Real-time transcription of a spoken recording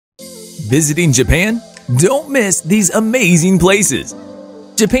visiting Japan? Don't miss these amazing places.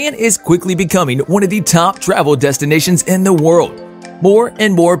 Japan is quickly becoming one of the top travel destinations in the world. More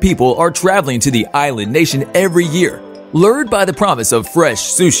and more people are traveling to the island nation every year, lured by the promise of fresh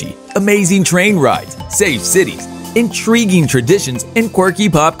sushi, amazing train rides, safe cities, intriguing traditions, and quirky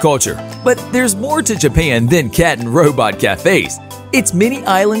pop culture. But there's more to Japan than cat and robot cafes. Its many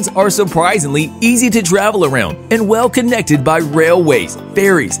islands are surprisingly easy to travel around and well connected by railways,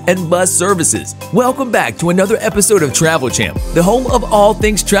 ferries, and bus services. Welcome back to another episode of Travel Champ, the home of all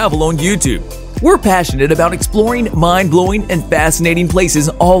things travel on YouTube. We're passionate about exploring mind-blowing and fascinating places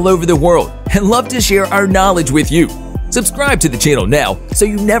all over the world and love to share our knowledge with you. Subscribe to the channel now so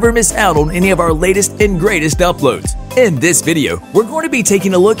you never miss out on any of our latest and greatest uploads. In this video, we're going to be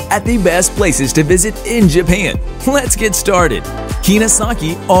taking a look at the best places to visit in Japan. Let's get started.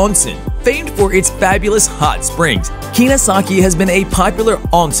 𝐤𝐨𝐬𝐽 Onsen. Famed for its fabulous hot springs, 𝐤𝐨𝐽 has been a popular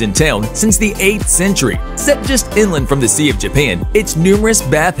onsen town since the 8th century. Set just inland from the Sea of Japan, its numerous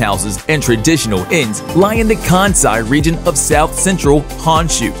bathhouses and traditional inns lie in the Kansai region of south-central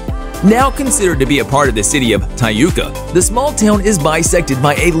Honshu. Now considered to be a part of the city of Taiuka, the small town is bisected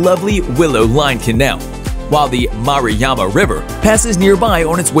by a lovely willow-lined canal, while the Maruyama River passes nearby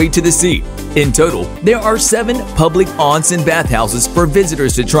on its way to the sea. In total, there are 7 public onsen bathhouses for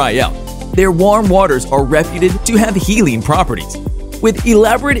visitors to try out. Their warm waters are reputed to have healing properties. With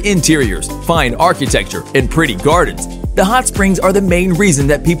elaborate interiors, fine architecture, and pretty gardens, the hot springs are the main reason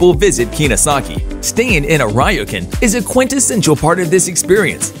that people visit 𝐤𝐨𝐽. Staying in a ryokan is a quintessential part of this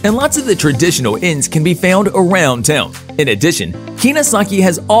experience, and lots of the traditional inns can be found around town. In addition, 𝐤𝐨𝐽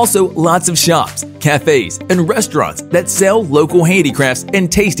has also lots of shops, cafes, and restaurants that sell local handicrafts and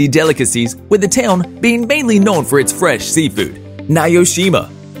tasty delicacies, with the town being mainly known for its fresh seafood. Naoshima.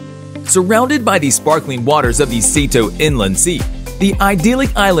 Surrounded by the sparkling waters of the Seto Inland Sea, the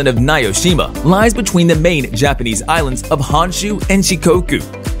idyllic island of Naoshima lies between the main Japanese islands of Honshu and Shikoku.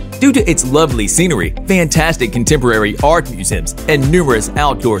 Due to its lovely scenery, fantastic contemporary art museums, and numerous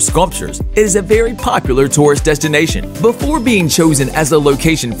outdoor sculptures, it is a very popular tourist destination. Before being chosen as a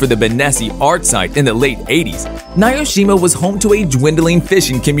location for the Benesi art site in the late 80s, Naoshima was home to a dwindling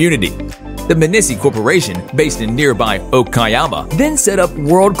fishing community. The Benesi Corporation, based in nearby Okayama, then set up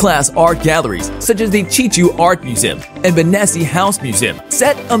world-class art galleries such as the Chichu Art Museum and Benesi House Museum.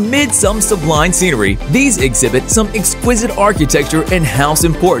 Set amid some sublime scenery, these exhibit some exquisite architecture and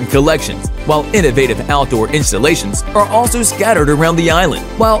house-important collections, while innovative outdoor installations are also scattered around the island.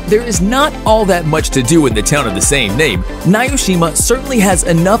 While there is not all that much to do in the town of the same name, Naoshima certainly has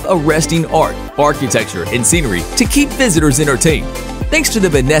enough arresting art, architecture, and scenery to keep visitors entertained. Thanks to the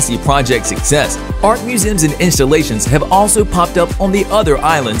Benesi project's success, art museums and installations have also popped up on the other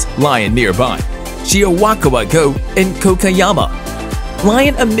islands lying nearby, Shirawakawa-go and Kokayama.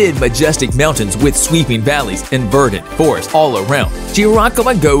 Lying amid majestic mountains with sweeping valleys and verdant forests all around,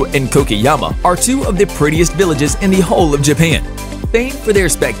 Shirawakawa-go and Kokayama are 2 of the prettiest villages in the whole of Japan. Famed for their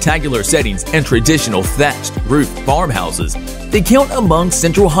spectacular settings and traditional thatched roof farmhouses, they count among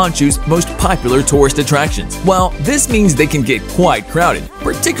Central Honshu's most popular tourist attractions. While this means they can get quite crowded,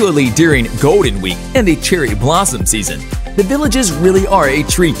 particularly during Golden Week and the cherry blossom season, the villages really are a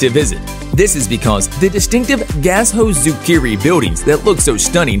treat to visit. This is because the distinctive 𝐥𝐤𝐬𝐿 buildings that look so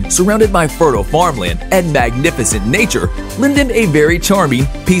stunning, surrounded by fertile farmland and magnificent nature, lend them a very charming,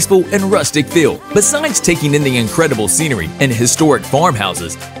 peaceful, and rustic feel. Besides taking in the incredible scenery and historic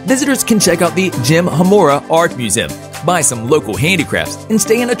farmhouses, visitors can check out the Gem Hamura Art Museum, buy some local handicrafts, and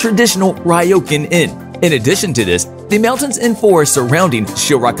stay in a traditional ryokan inn. In addition to this, the mountains and forests surrounding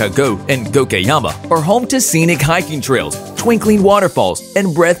Shirawakawa-go and Kokayama are home to scenic hiking trails, twinkling waterfalls,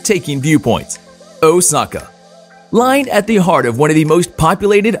 and breathtaking viewpoints. Osaka. Lying at the heart of one of the most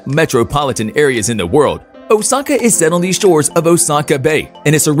populated metropolitan areas in the world, Osaka is set on the shores of Osaka Bay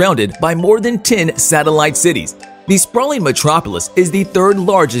and is surrounded by more than 10 satellite cities. The sprawling metropolis is the 3rd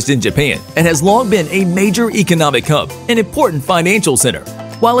largest in Japan and has long been a major economic hub and important financial center.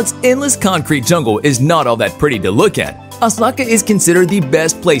 While its endless concrete jungle is not all that pretty to look at, Osaka is considered the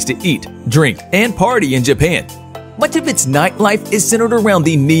best place to eat, drink, and party in Japan. Much of its nightlife is centered around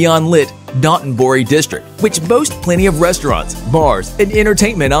the neon-lit Dotonbori district, which boasts plenty of restaurants, bars, and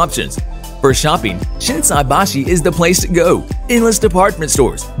entertainment options. For shopping, Shinsaibashi is the place to go. Endless department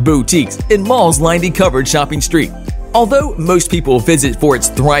stores, boutiques, and malls line the covered shopping street. Although most people visit for its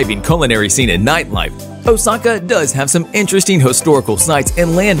thriving culinary scene and nightlife, Osaka does have some interesting historical sites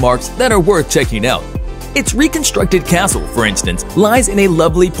and landmarks that are worth checking out. Its reconstructed castle, for instance, lies in a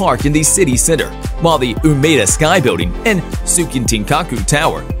lovely park in the city center, while the Umeda Sky Building and Tsukintinkaku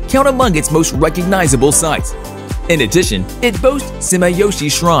Tower count among its most recognizable sites. In addition, it boasts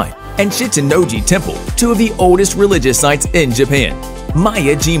Sumiyoshi Shrine, and Shitanoji Temple, two of the oldest religious sites in Japan.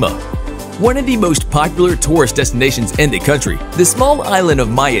 𝐦𝐨𝐬𝐤𝐞. One of the most popular tourist destinations in the country, the small island of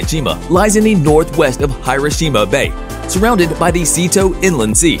𝐦𝐨𝐬𝐤𝐞 lies in the northwest of Hiroshima Bay, surrounded by the Seto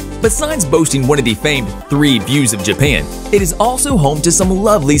Inland Sea. Besides boasting one of the famed 3 views of Japan, it is also home to some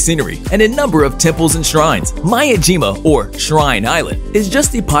lovely scenery and a number of temples and shrines. 𝐦𝐨𝐬𝐤𝐞, or Shrine Island, is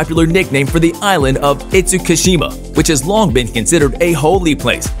just the popular nickname for the island of Itsukushima, which has long been considered a holy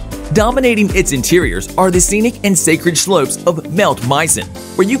place. Dominating its interiors are the scenic and sacred slopes of Mount 𝐼𝐴𝐴𝐿,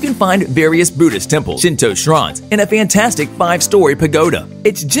 where you can find various Buddhist temples, Shinto shrines, and a fantastic 5-story pagoda.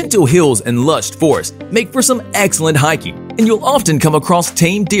 Its gentle hills and lush forests make for some excellent hiking, and you'll often come across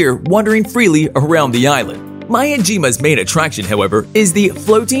tame deer wandering freely around the island. 𝐦𝐨𝐤𝐤𝐞's main attraction, however, is the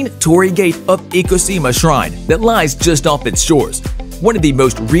floating torii gate of Ikushima Shrine that lies just off its shores, one of the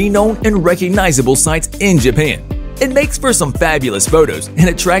most renowned and recognizable sites in Japan. It makes for some fabulous photos and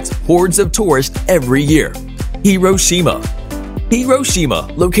attracts hordes of tourists every year. Hiroshima.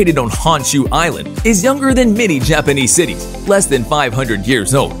 Hiroshima, located on Honshu Island, is younger than many Japanese cities, less than 500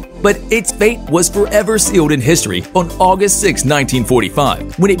 years old. But its fate was forever sealed in history on August 6,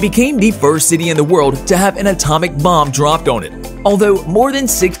 1945, when it became the first city in the world to have an atomic bomb dropped on it. Although more than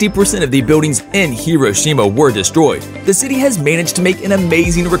 60% of the buildings in Hiroshima were destroyed, the city has managed to make an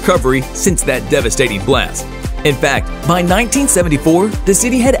amazing recovery since that devastating blast. In fact, by 1974, the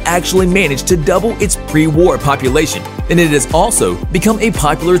city had actually managed to double its pre-war population, and it has also become a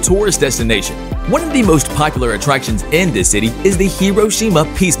popular tourist destination. One of the most popular attractions in this city is the Hiroshima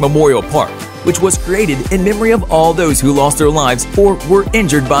Peace Memorial Park, which was created in memory of all those who lost their lives or were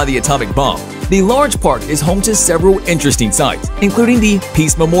injured by the atomic bomb. The large park is home to several interesting sites, including the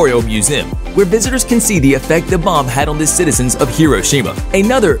Peace Memorial Museum, where visitors can see the effect the bomb had on the citizens of Hiroshima.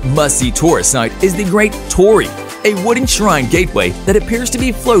 Another must-see tourist site is the Great Torii, a wooden shrine gateway that appears to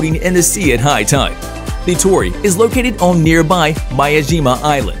be floating in the sea at high tide. The torii is located on nearby Miyajima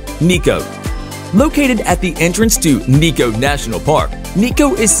Island, Nikko. Located at the entrance to Nikko National Park,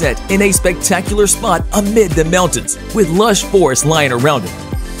 Nikko is set in a spectacular spot amid the mountains, with lush forests lying around it.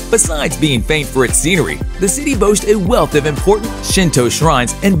 Besides being famed for its scenery, the city boasts a wealth of important Shinto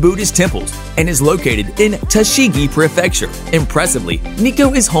shrines and Buddhist temples and is located in Tochigi Prefecture. Impressively,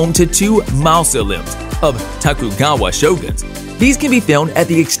 Nikko is home to 2 mausoleums of Tokugawa shoguns. These can be found at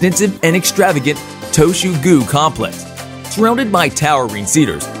the extensive and extravagant Toshu-gu complex. Surrounded by towering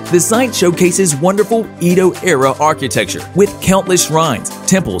cedars, the site showcases wonderful Edo-era architecture with countless shrines,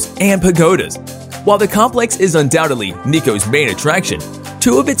 temples, and pagodas. While the complex is undoubtedly Nikko's main attraction,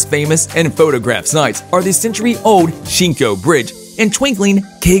 2 of its famous and photographed sites are the century-old Shinko Bridge and twinkling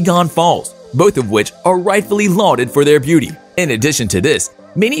Keigan Falls, both of which are rightfully lauded for their beauty. In addition to this,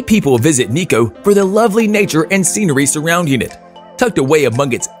 many people visit Nikko for the lovely nature and scenery surrounding it. Tucked away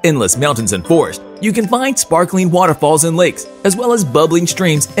among its endless mountains and forests, you can find sparkling waterfalls and lakes, as well as bubbling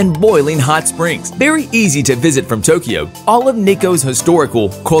streams and boiling hot springs. Very easy to visit from Tokyo, all of Nikko's historical,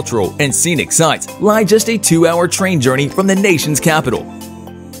 cultural, and scenic sites lie just a 2-hour train journey from the nation's capital.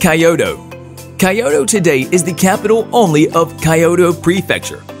 Kyoto. Kyoto today is the capital only of Kyoto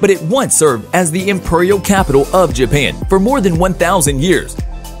Prefecture, but it once served as the imperial capital of Japan for more than 1,000 years.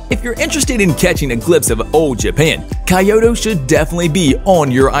 If you're interested in catching a glimpse of old Japan, Kyoto should definitely be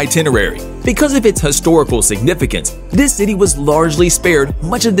on your itinerary. Because of its historical significance, this city was largely spared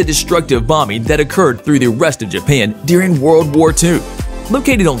much of the destructive bombing that occurred through the rest of Japan during World War II.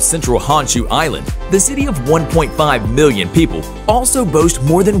 Located on central Honshu Island, the city of 1.5 million people also boasts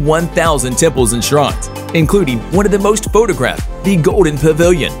more than 1,000 temples and shrines, including one of the most photographed, the Golden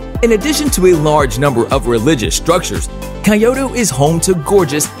Pavilion. In addition to a large number of religious structures, Kyoto is home to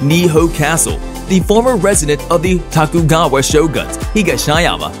gorgeous Niho Castle, the former residence of the Tokugawa shoguns,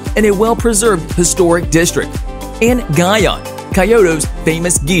 Higashiyama, and a well-preserved historic district, and Gion, Kyoto's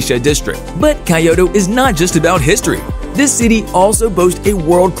famous geisha district. But Kyoto is not just about history. This city also boasts a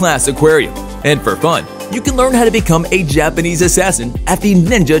world-class aquarium. And for fun, you can learn how to become a Japanese assassin at the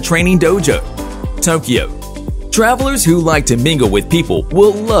Ninja Training Dojo. Tokyo. Travelers who like to mingle with people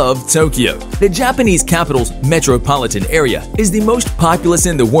will love Tokyo. The Japanese capital's metropolitan area is the most populous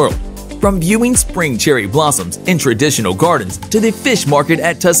in the world. From viewing spring cherry blossoms in traditional gardens to the fish market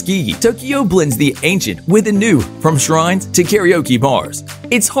at Tuskegee, Tokyo blends the ancient with the new, from shrines to karaoke bars.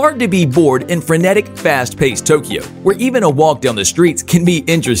 It's hard to be bored in frenetic, fast-paced Tokyo, where even a walk down the streets can be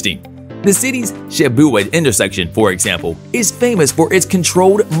interesting. The city's Shibuya intersection, for example, is famous for its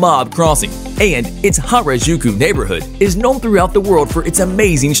controlled mob crossing, and its Harajuku neighborhood is known throughout the world for its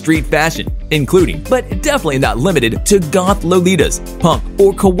amazing street fashion, including, but definitely not limited to goth lolitas, punk,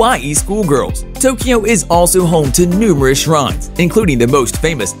 or kawaii schoolgirls. Tokyo is also home to numerous shrines, including the most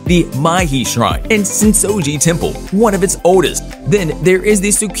famous, the Meiji Shrine and Sensoji Temple, one of its oldest. Then there is the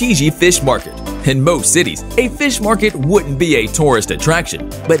Tsukiji Fish Market. In most cities, a fish market wouldn't be a tourist attraction,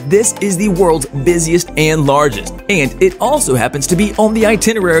 but this is the world's busiest and largest, and it also happens to be on the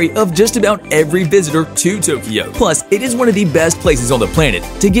itinerary of just about every visitor to Tokyo. Plus, it is one of the best places on the planet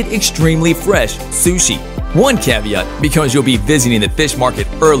to get extremely fresh sushi. One caveat, because you'll be visiting the fish market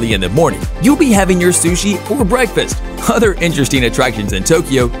early in the morning, you'll be having your sushi for breakfast. Other interesting attractions in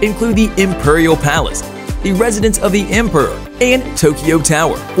Tokyo include the Imperial Palace, the residence of the Emperor, and Tokyo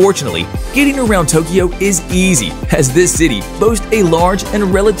Tower. Fortunately, getting around Tokyo is easy, as this city boasts a large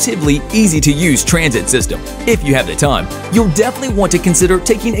and relatively easy-to-use transit system. If you have the time, you'll definitely want to consider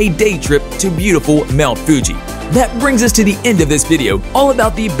taking a day trip to beautiful Mount Fuji. That brings us to the end of this video, all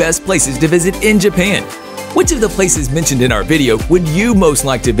about the best places to visit in Japan. Which of the places mentioned in our video would you most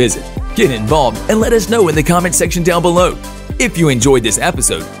like to visit? Get involved and let us know in the comment section down below. If you enjoyed this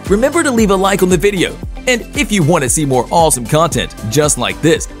episode, remember to leave a like on the video. And if you want to see more awesome content just like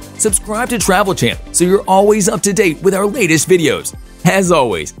this, subscribe to Travel Champ so you're always up to date with our latest videos. As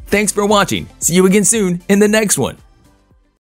always, thanks for watching. See you again soon in the next one.